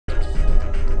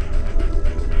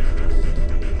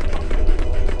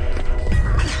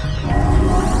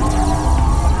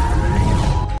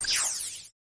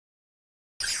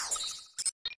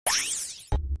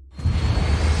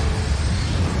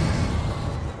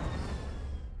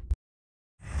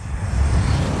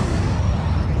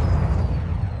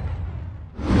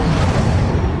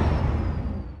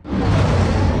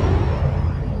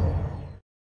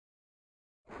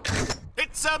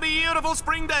It's a beautiful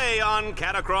spring day on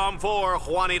Catacrom 4,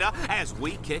 Juanita, as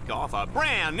we kick off a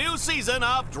brand new season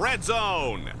of Dread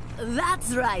Zone.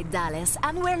 That's right, Dallas,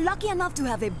 and we're lucky enough to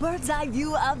have a bird's eye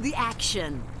view of the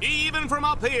action. Even from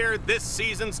up here, this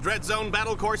season's Dread Zone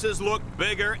battle courses look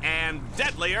bigger and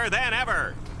deadlier than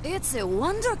ever. It's a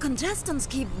wonder contestants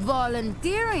keep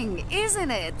volunteering,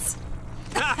 isn't it?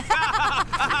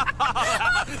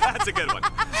 That's a good one.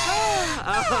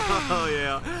 Oh,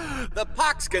 yeah. The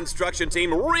Pox construction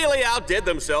team really outdid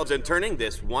themselves in turning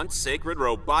this once sacred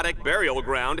robotic burial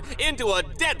ground into a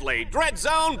deadly Dread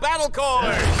Zone battle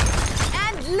course.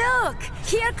 And look,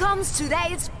 here comes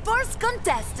today's first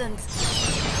contestant.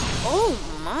 Oh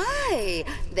my,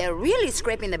 they're really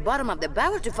scraping the bottom of the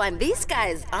barrel to find these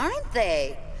guys, aren't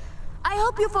they? I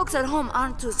hope you folks at home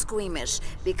aren't too squeamish,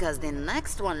 because the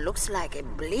next one looks like a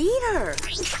bleeder.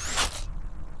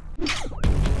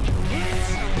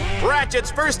 Ratchet's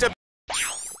first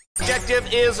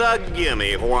objective is a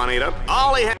gimme, Juanita.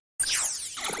 All he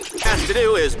has to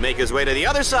do is make his way to the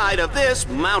other side of this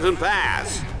mountain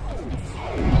pass.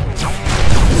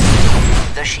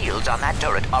 The shields on that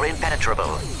turret are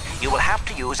impenetrable. You will have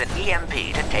to use an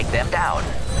EMP to take them down.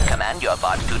 Command your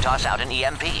bot to toss out an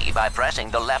EMP by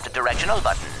pressing the left directional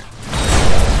button.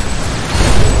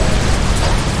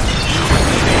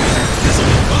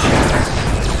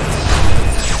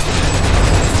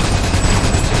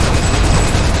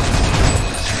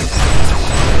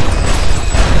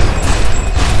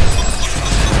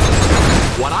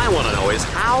 What I want to know is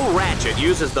how Ratchet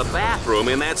uses the bathroom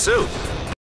in that suit.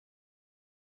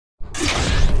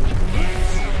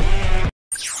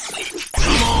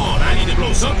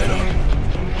 Blow something up.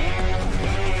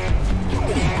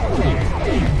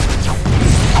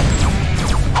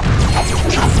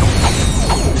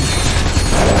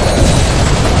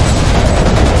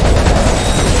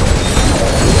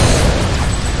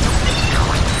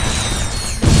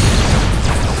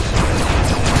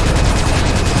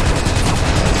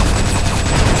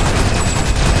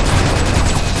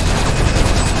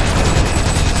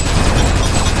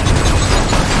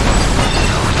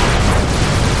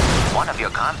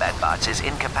 Combat bots is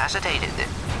incapacitated.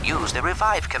 Use the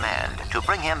revive command to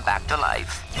bring him back to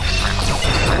life.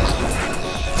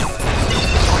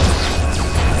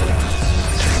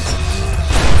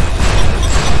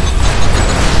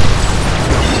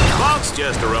 Folks,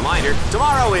 just a reminder,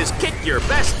 tomorrow is Kick Your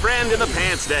Best Friend in the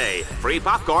Pants Day. Free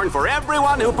popcorn for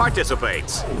everyone who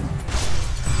participates.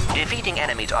 Defeating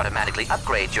enemies automatically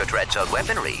upgrades your Dread Zone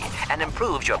weaponry and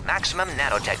improves your maximum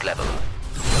nanotech level.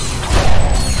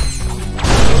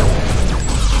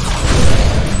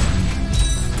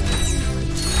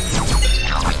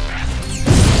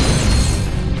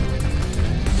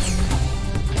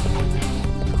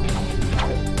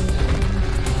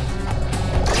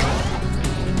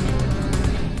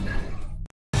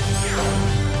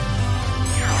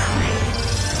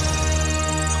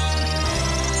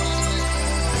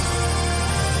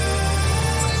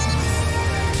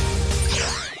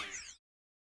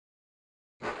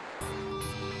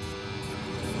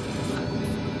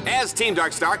 As Team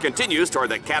Darkstar continues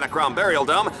toward the Catacrom Burial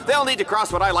Dome, they'll need to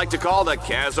cross what I like to call the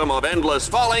chasm of endless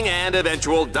falling and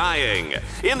eventual dying.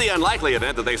 In the unlikely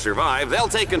event that they survive, they'll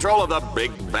take control of the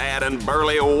big, bad, and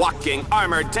burly walking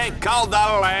armored tank called the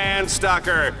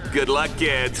Landstalker. Good luck,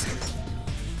 kids.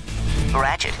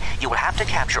 Ratchet, you will have to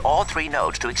capture all 3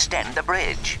 nodes to extend the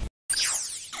bridge.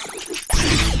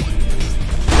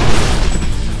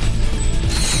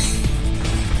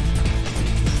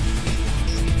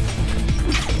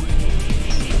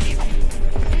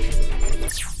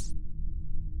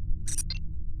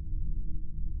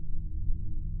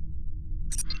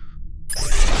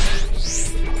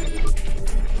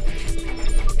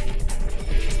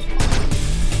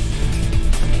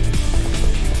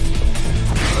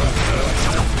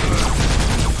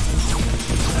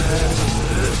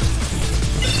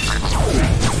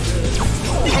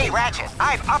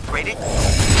 I've upgraded.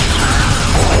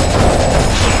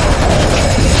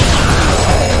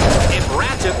 If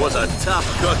Ratchet was a tough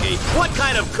cookie, what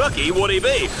kind of cookie would he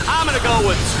be? I'm gonna go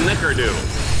with Snickerdoodle.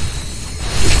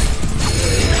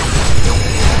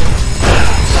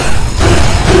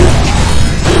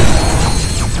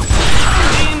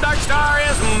 Team Darkstar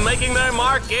is making their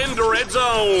mark in Red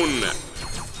Zone.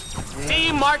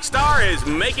 Team Markstar is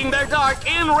making their dark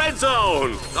in Red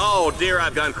Zone. Oh dear,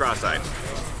 I've gone cross-eyed.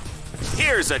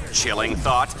 Here's a chilling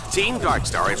thought. Team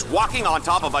Darkstar is walking on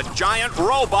top of a giant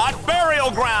robot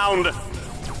burial ground.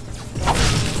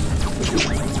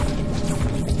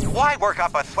 Why work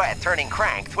up a sweat turning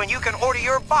cranks when you can order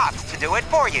your bots to do it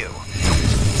for you?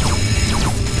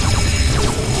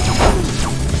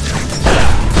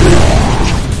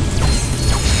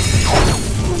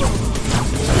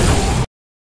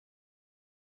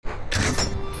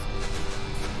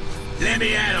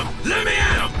 me at him! Let me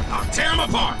at him! I'll tear him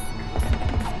apart!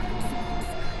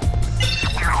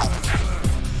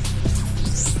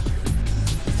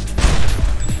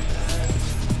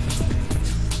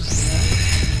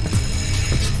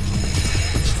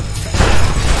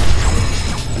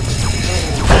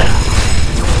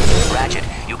 Ratchet,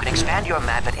 you can expand your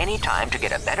map at any time to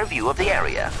get a better view of the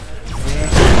area.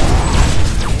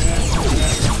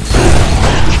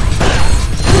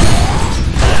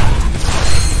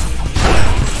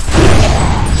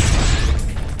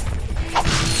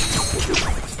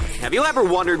 Have you ever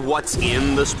wondered what's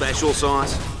in the special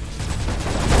sauce?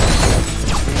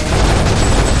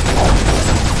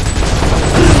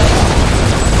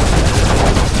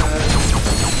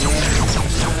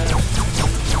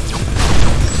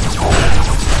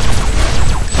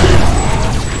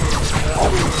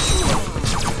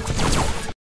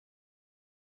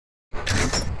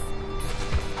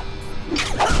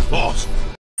 Boss.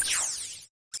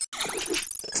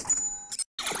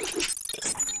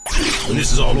 When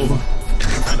this is all over,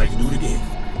 I'd like to do it again.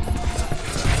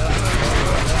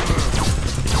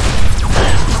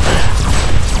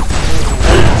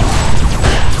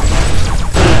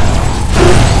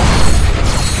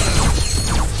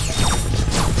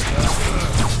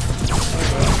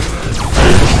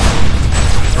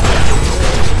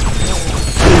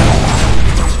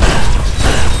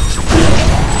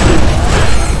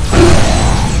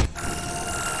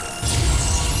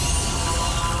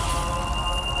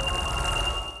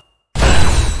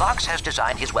 Has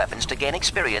designed his weapons to gain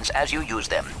experience as you use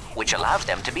them, which allows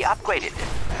them to be upgraded.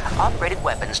 Upgraded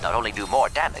weapons not only do more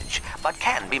damage, but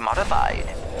can be modified.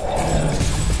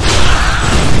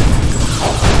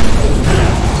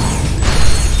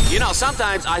 You know,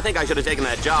 sometimes I think I should have taken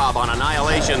that job on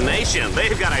Annihilation Nation.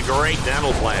 They've got a great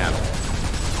dental plan.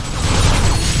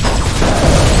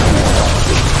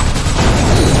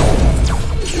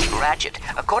 Ratchet,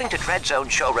 according to Dread Zone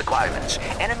show requirements,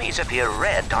 enemies appear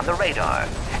red on the radar.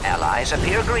 Allies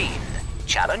appear green.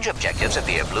 Challenge objectives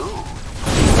appear blue.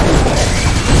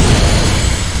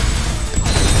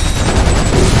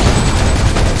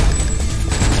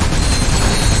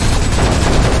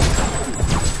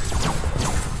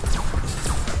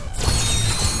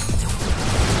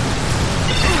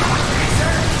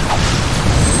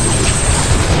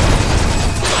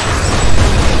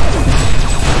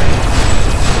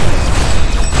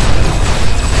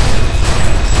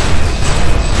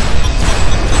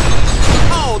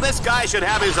 Should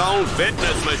have his own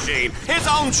fitness machine, his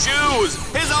own shoes,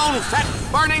 his own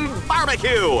fat-burning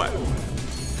barbecue.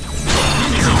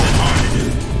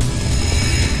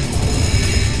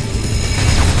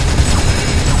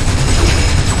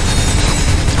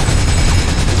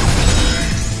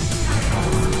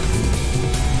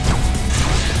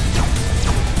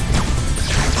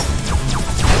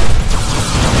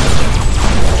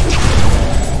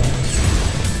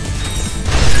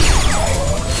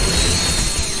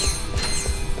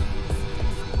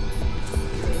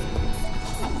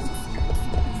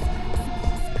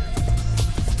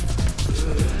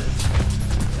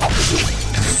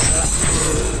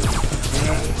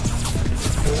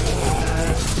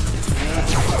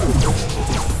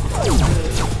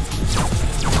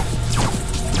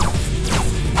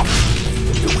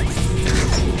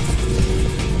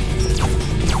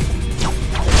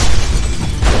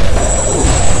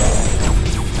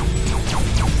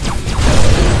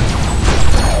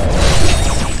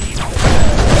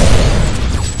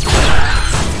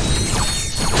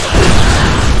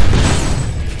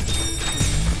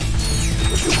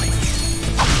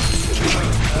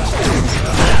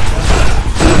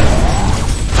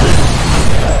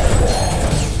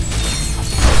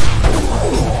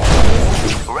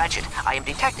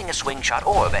 A swing shot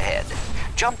orb ahead.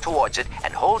 Jump towards it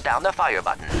and hold down the fire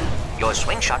button. Your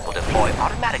swing shot will deploy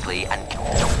automatically and...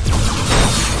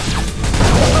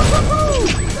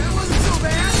 That wasn't so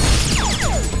bad!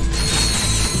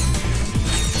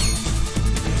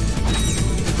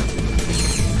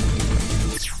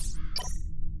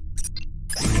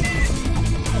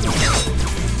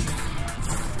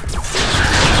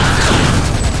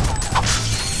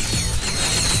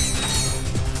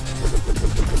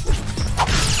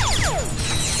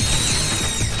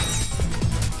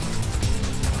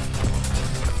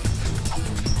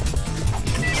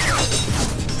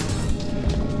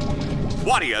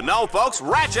 What do you know, folks?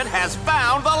 Ratchet has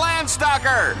found the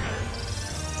Landstalker!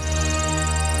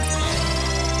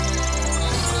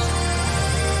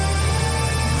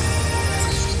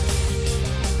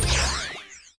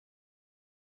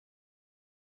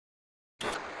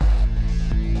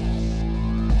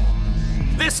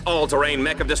 This all-terrain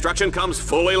mech of destruction comes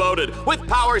fully loaded with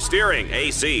power steering,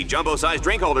 AC, jumbo-sized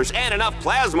drink holders, and enough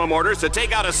plasma mortars to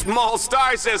take out a small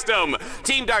star system.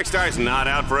 Team Darkstar's not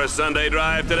out for a Sunday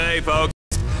drive today, folks.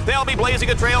 They'll be blazing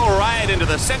a trail right into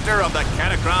the center of the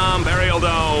Catacrom Burial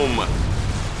Dome.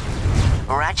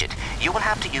 Ratchet, you will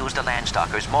have to use the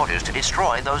Landstalker's mortars to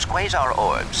destroy those quasar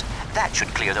orbs. That should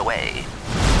clear the way.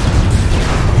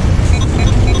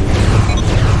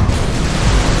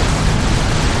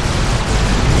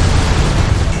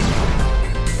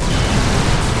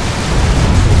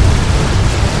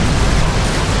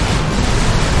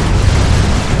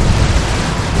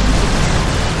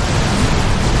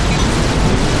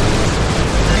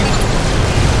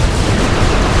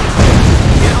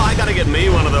 Get me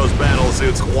one of those battle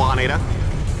suits, Juanita.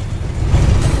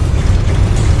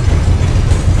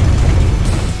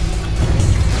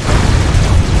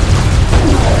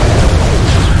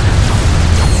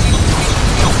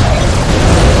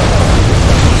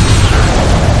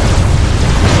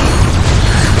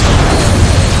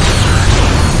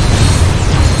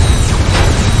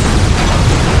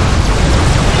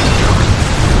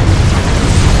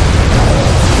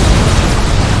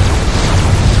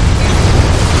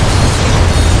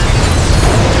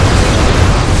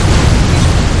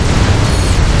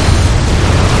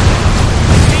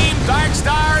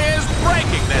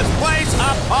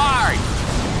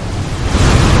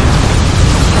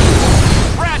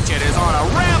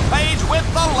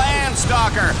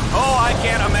 Oh, I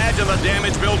can't imagine the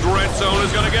damage Bill Dread Zone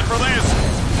is gonna get for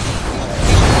this.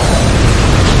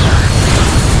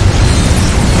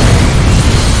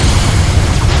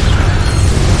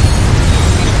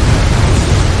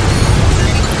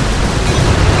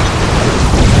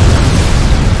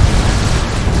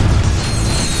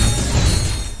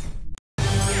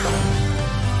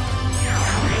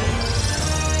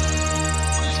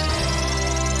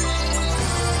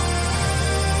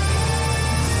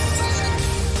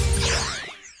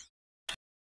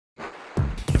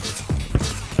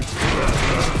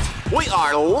 We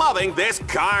are loving this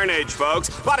carnage, folks,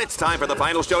 but it's time for the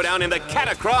final showdown in the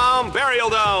Catacrom Burial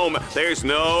Dome. There's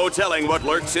no telling what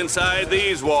lurks inside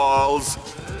these walls.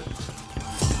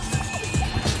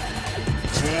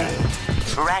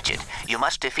 Ratchet, you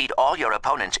must defeat all your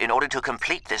opponents in order to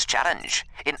complete this challenge.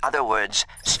 In other words,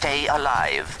 stay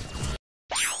alive.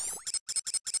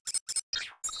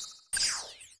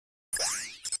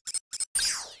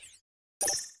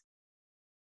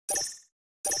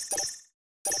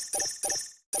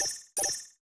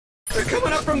 They're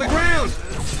coming up from the ground!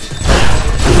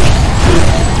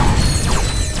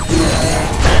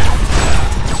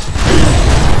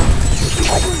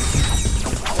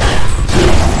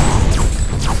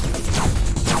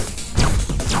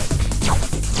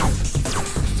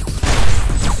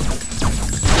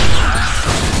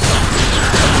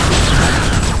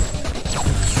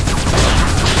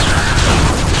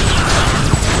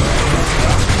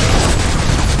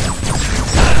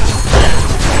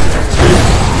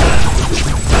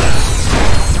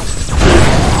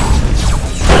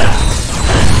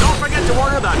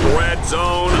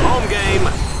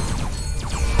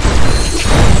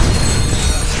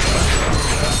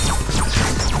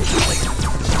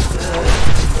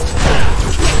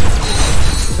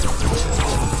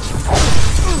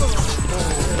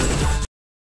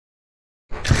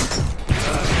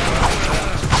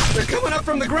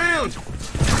 From the ground!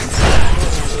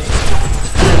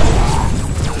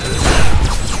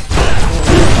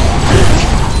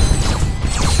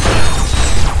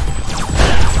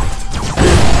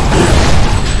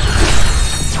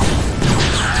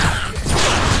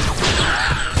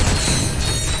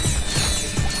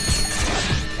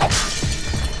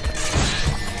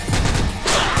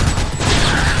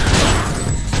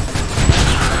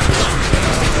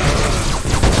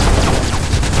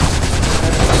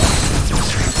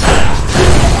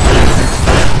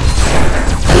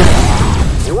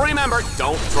 Remember,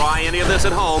 don't try any of this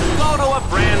at home. Go to a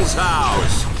friend's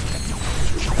house.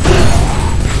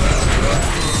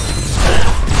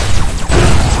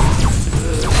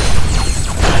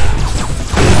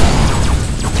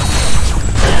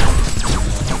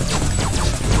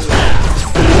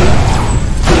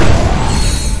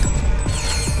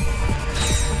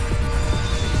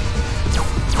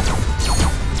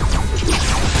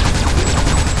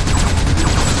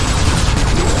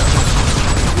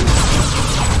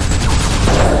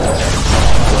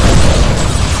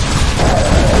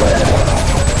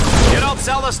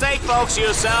 Steak, folks,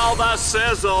 you sell the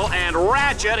sizzle, and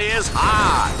Ratchet is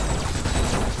hot.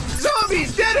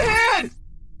 Zombies, dead ahead!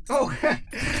 Oh,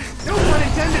 no pun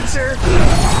intended, sir.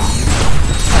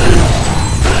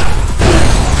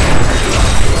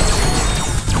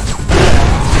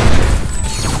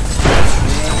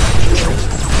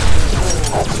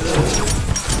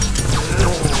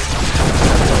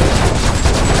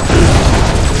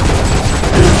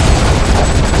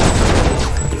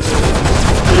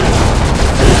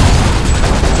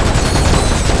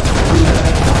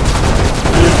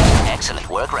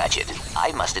 Ratchet.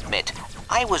 I must admit,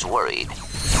 I was worried.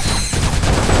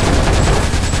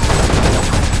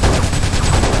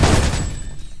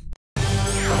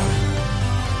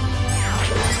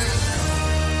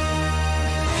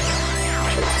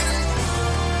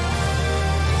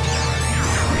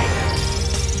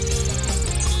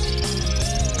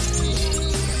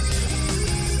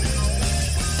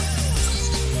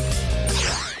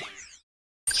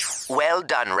 Well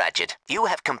done, Ratchet. You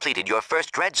have completed your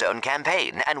first Dread Zone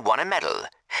campaign and won a medal.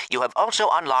 You have also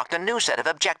unlocked a new set of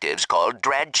objectives called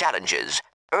Dread Challenges.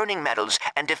 Earning medals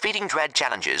and defeating Dread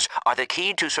Challenges are the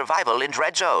key to survival in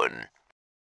Dread Zone.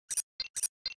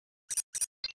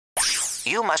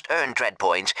 You must earn Dread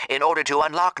Points in order to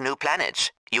unlock new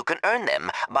planets. You can earn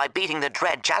them by beating the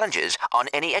Dread Challenges on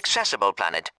any accessible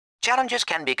planet. Challenges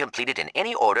can be completed in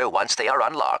any order once they are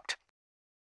unlocked.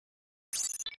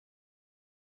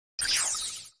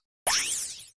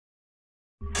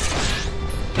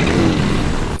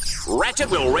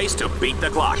 Ratchet will race to beat the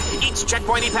clock. Each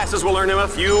checkpoint he passes will earn him a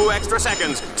few extra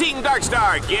seconds. Team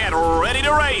Darkstar, get ready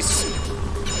to race!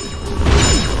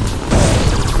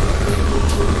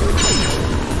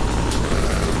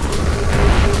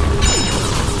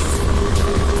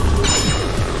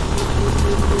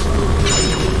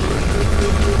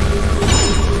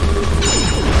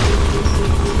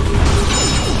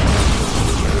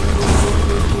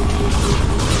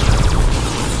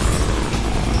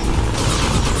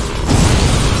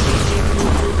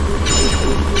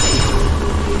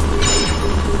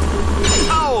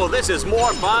 This is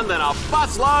more fun than a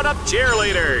busload of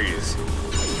cheerleaders.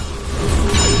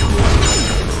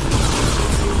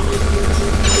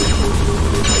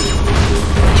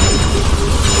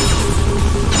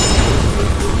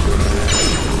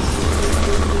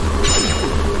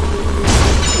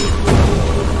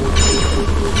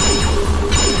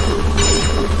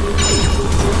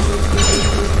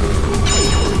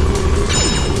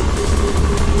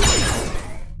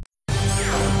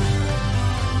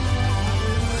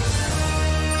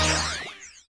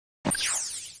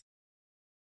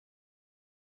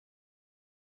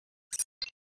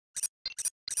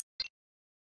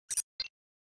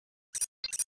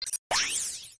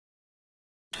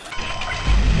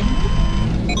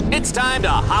 It's time to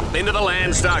hop into the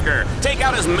Landstalker. Take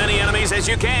out as many enemies as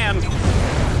you can.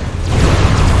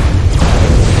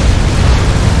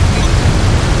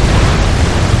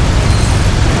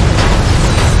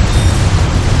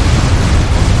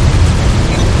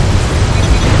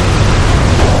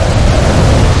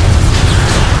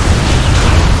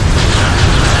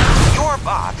 Your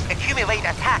bots accumulate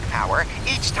attack power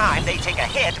each time they take a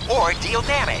hit or deal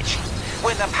damage.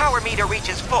 When the power meter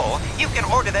reaches full, you can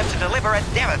order them to deliver a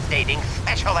devastating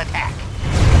special attack.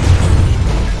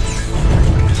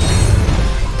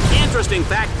 Interesting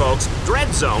fact, folks.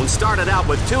 Dread Zone started out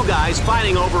with two guys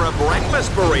fighting over a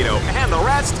breakfast burrito, and the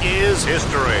rest is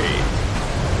history.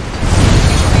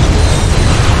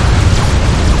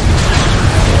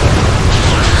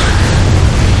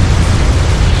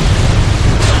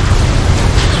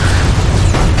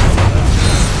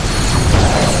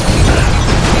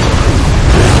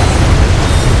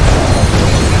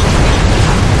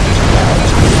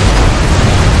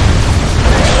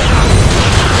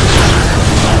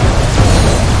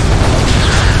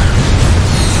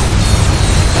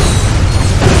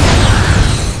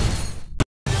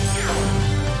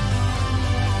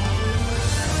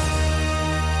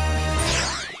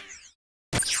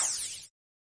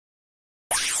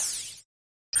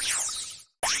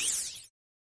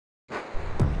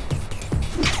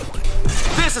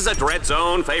 This is a Dread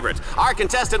Zone favorite. Our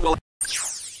contestant will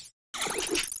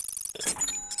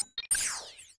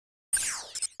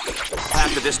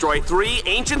have to destroy 3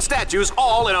 ancient statues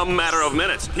all in a matter of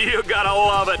minutes. You gotta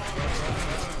love it.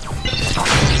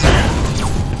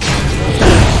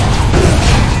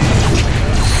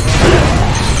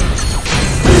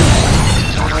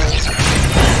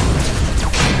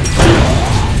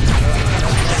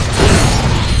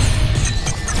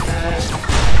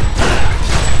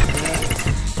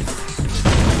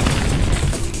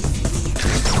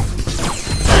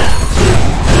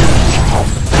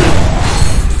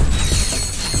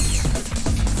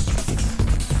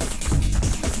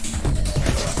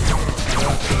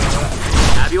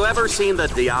 Have you ever seen the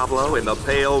Diablo in the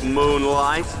pale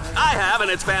moonlight? I have, and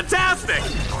it's fantastic!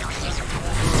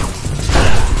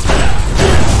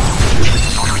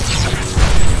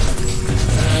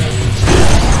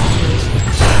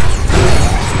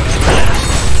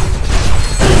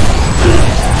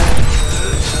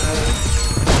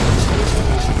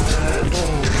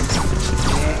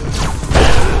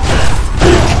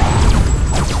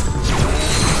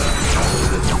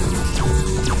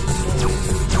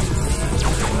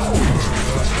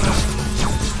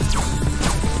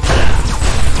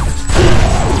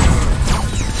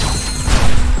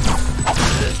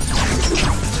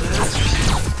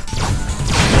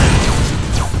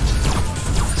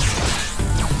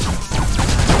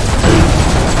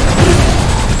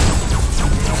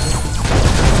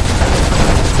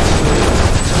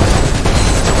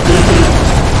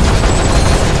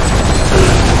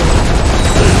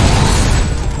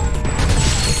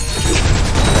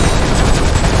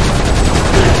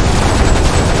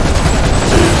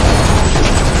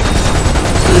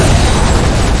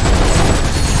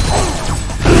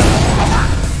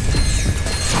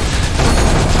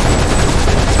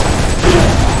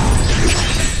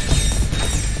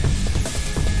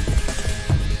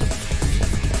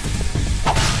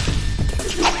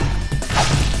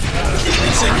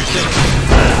 second thing.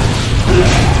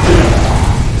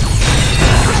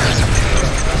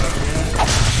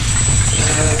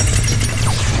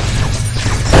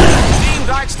 Team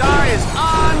Darkstar is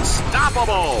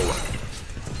unstoppable.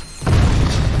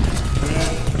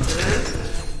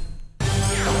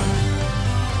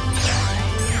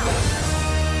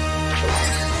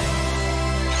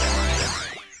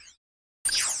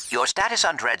 Your status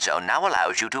on Dread Zone now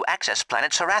allows you to access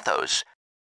planet Serathos.